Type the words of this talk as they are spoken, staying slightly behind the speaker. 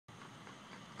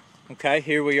Okay,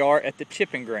 here we are at the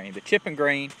chipping green. The chipping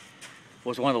green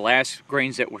was one of the last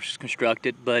greens that was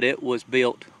constructed, but it was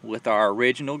built with our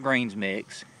original greens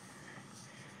mix.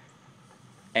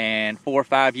 And 4 or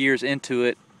 5 years into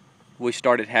it, we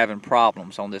started having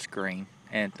problems on this green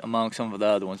and among some of the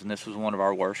other ones, and this was one of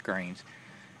our worst greens.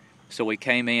 So we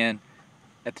came in,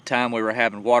 at the time we were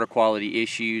having water quality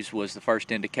issues was the first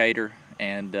indicator,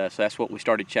 and so that's what we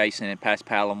started chasing, and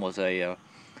paspalum was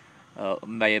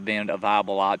may have been a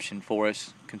viable option for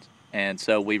us. And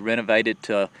so we renovated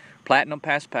to platinum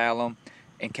paspalum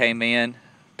and came in,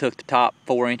 took the top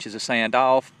 4 inches of sand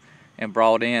off and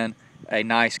brought in a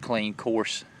nice clean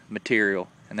coarse material,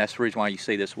 and that's the reason why you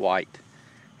see this white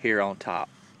here on top.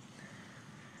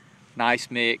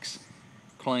 Nice mix,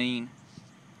 clean,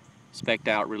 specced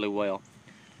out really well,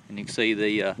 and you can see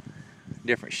the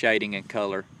different shading and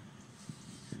color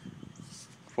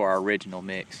for our original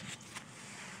mix.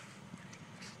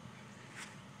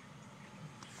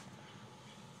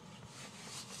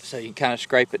 So you can kind of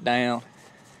scrape it down.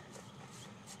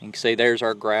 You can see there's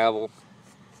our gravel.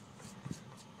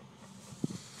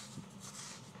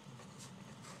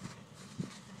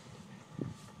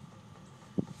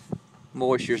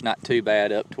 Moisture's not too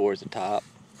bad up towards the top.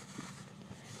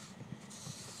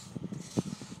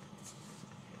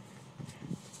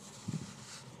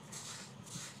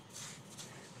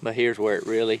 But here's where it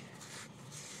really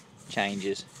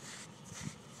changes.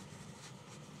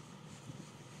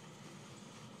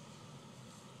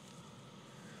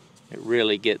 It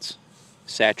really gets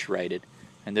saturated,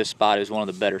 and this spot is one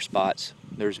of the better spots.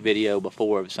 There's video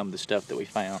before of some of the stuff that we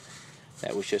found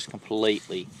that was just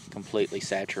completely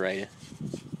saturated.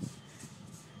 You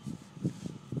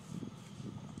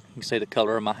can see the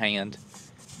color of my hand.